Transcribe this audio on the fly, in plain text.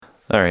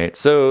All right,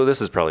 so this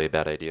is probably a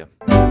bad idea.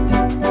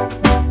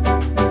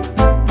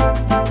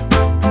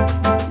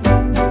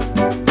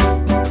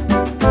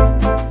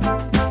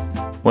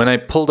 When I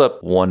pulled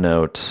up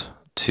OneNote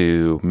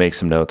to make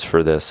some notes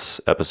for this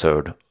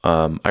episode,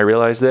 I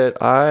realized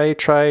that I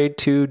tried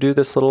to do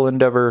this little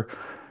endeavor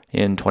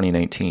in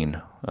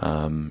 2019.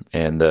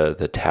 And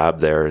the tab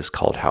there is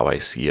called How I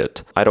See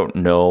It. I don't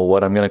know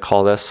what I'm going to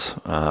call this,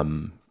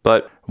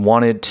 but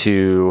wanted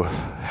to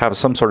have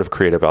some sort of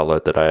creative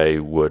outlet that I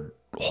would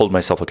hold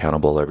myself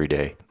accountable every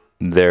day.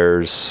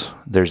 There's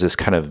this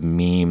kind of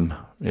meme,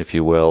 if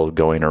you will,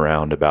 going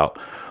around about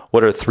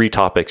what are 3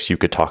 topics you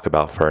could talk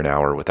about for an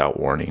hour without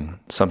warning,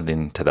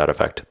 something to that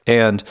effect.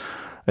 And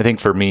I think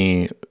for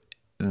me,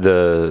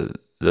 the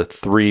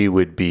 3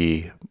 would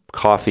be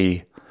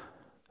coffee,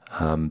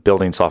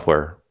 building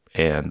software,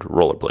 and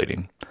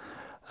rollerblading.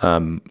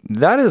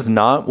 That is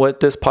not what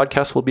this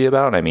podcast will be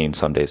about. I mean,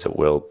 some days it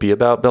will be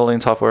about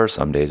building software,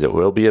 some days it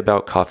will be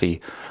about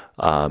coffee,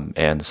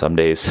 and some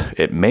days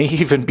it may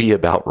even be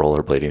about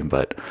rollerblading,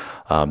 but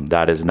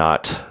that is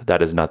not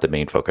the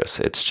main focus.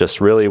 It's just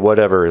really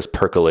whatever is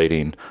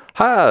percolating.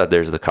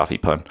 There's the coffee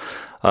pun.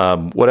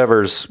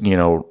 Whatever's,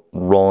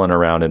 rolling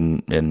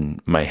around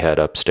in my head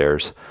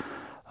upstairs.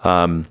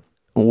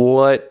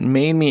 What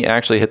made me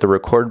actually hit the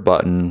record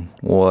button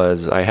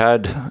was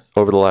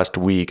over the last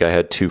week, I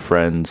had 2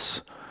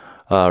 friends,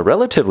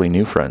 relatively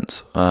new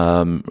friends,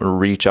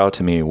 reach out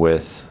to me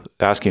with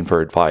asking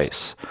for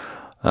advice.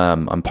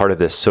 I'm part of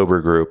this sober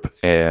group,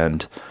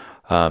 and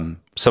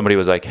somebody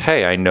was like,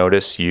 "Hey, I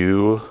notice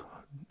you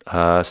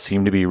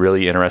seem to be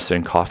really interested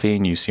in coffee,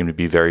 and you seem to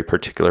be very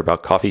particular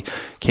about coffee.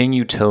 Can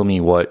you tell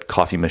me what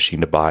coffee machine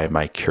to buy?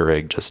 My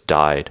Keurig just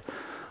died."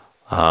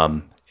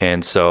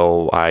 And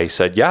so I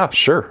said, yeah,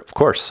 sure, of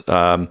course.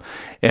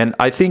 And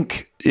I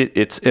think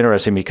it's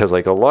interesting because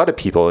like a lot of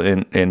people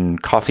in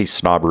coffee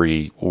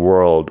snobbery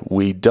world,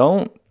 we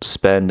don't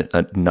spend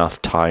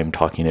enough time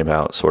talking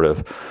about sort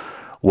of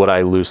what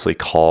I loosely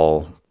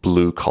call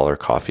blue collar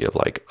coffee of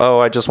like,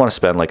 I just want to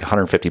spend like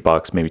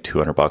 $150, maybe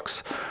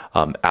 $200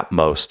 at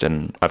most.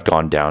 And I've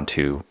gone down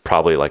to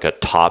probably like a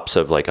tops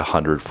of like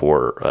 $100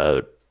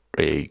 for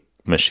a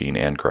machine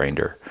and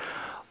grinder.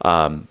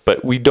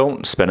 But we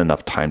don't spend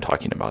enough time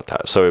talking about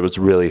that. So it was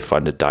really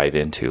fun to dive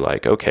into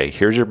like, okay,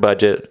 here's your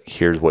budget,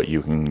 here's what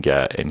you can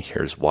get, and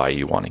here's why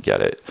you want to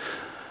get it.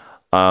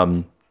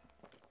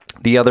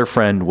 The other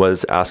friend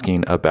was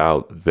asking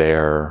about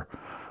their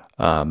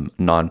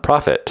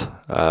nonprofit.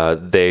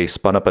 They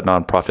spun up a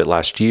nonprofit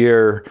last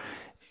year,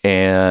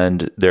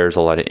 and there's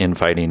a lot of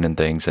infighting and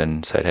things,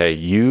 and said, hey,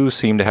 you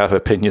seem to have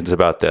opinions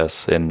about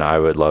this, and I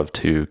would love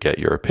to get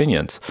your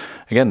opinions.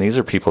 Again, these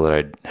are people that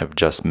I have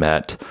just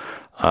met,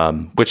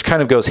 which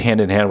kind of goes hand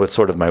in hand with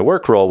sort of my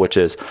work role, which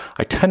is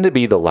I tend to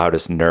be the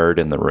loudest nerd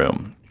in the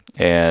room.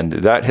 And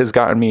that has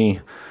gotten me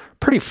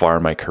pretty far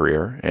in my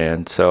career.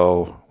 And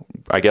so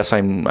I guess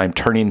I'm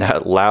turning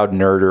that loud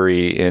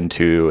nerdery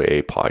into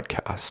a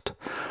podcast.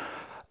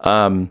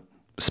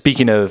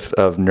 Speaking of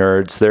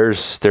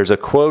nerds, there's a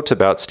quote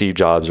about Steve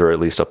Jobs, or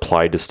at least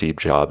applied to Steve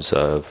Jobs,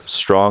 of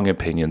strong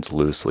opinions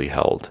loosely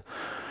held.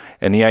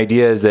 And the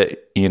idea is that,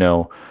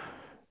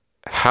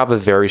 have a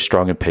very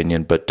strong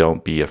opinion, but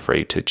don't be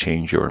afraid to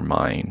change your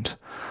mind.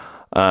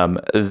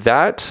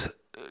 That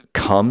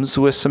comes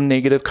with some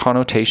negative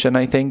connotation,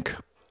 I think.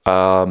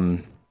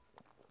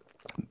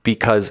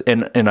 Because,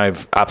 and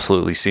I've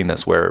absolutely seen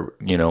this where,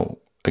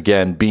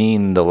 again,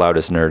 being the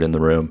loudest nerd in the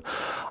room,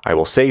 I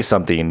will say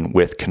something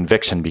with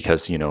conviction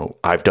because,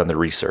 I've done the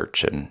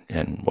research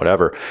and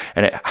whatever.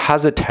 And it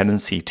has a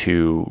tendency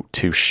to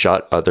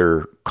shut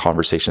other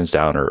conversations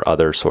down or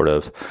other sort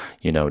of,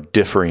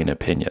 differing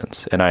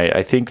opinions. And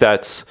I think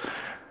that's,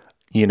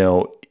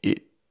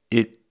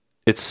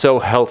 it's so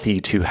healthy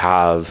to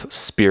have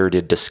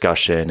spirited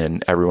discussion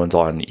and everyone's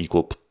on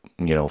equal,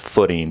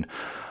 footing.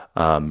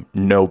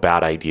 No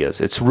bad ideas.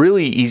 It's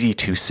really easy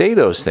to say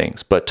those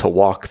things, but to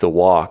walk the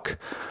walk,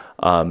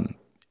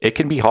 it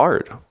can be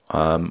hard.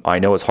 I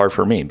know it's hard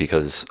for me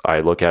because I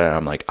look at it and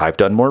I'm like, I've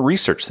done more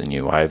research than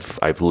you.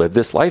 I've lived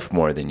this life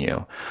more than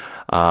you.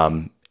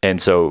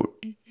 And so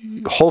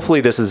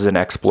hopefully this is an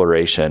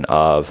exploration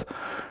of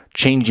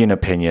changing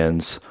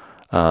opinions.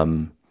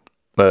 A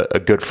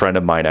good friend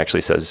of mine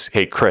actually says,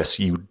 hey, Chris,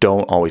 you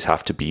don't always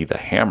have to be the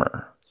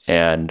hammer.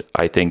 And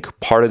I think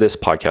part of this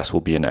podcast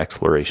will be an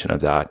exploration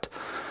of that.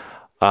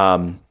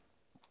 And,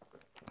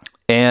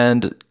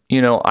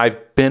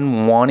 I've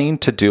been wanting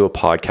to do a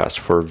podcast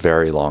for a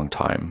very long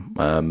time.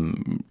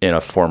 In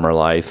a former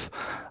life,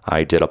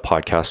 I did a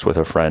podcast with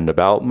a friend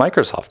about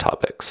Microsoft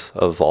topics,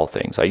 of all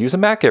things. I use a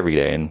Mac every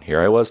day, and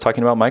here I was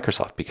talking about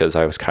Microsoft because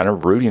I was kind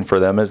of rooting for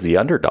them as the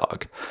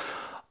underdog.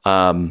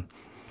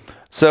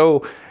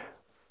 So,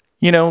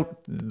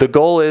 the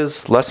goal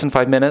is less than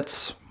 5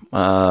 minutes.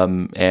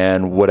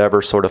 And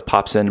whatever sort of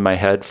pops into my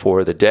head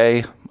for the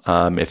day,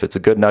 if it's a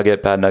good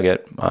nugget, bad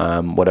nugget,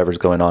 whatever's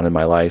going on in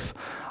my life,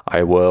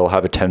 I will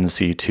have a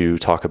tendency to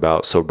talk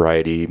about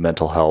sobriety,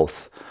 mental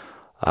health,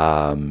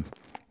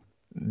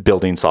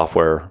 building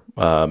software,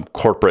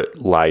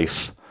 corporate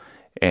life,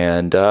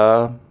 and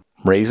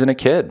raising a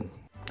kid.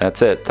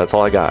 That's it. That's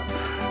all I got.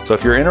 So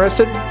if you're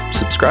interested,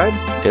 subscribe.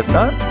 If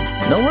not,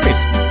 no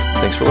worries.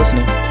 Thanks for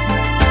listening.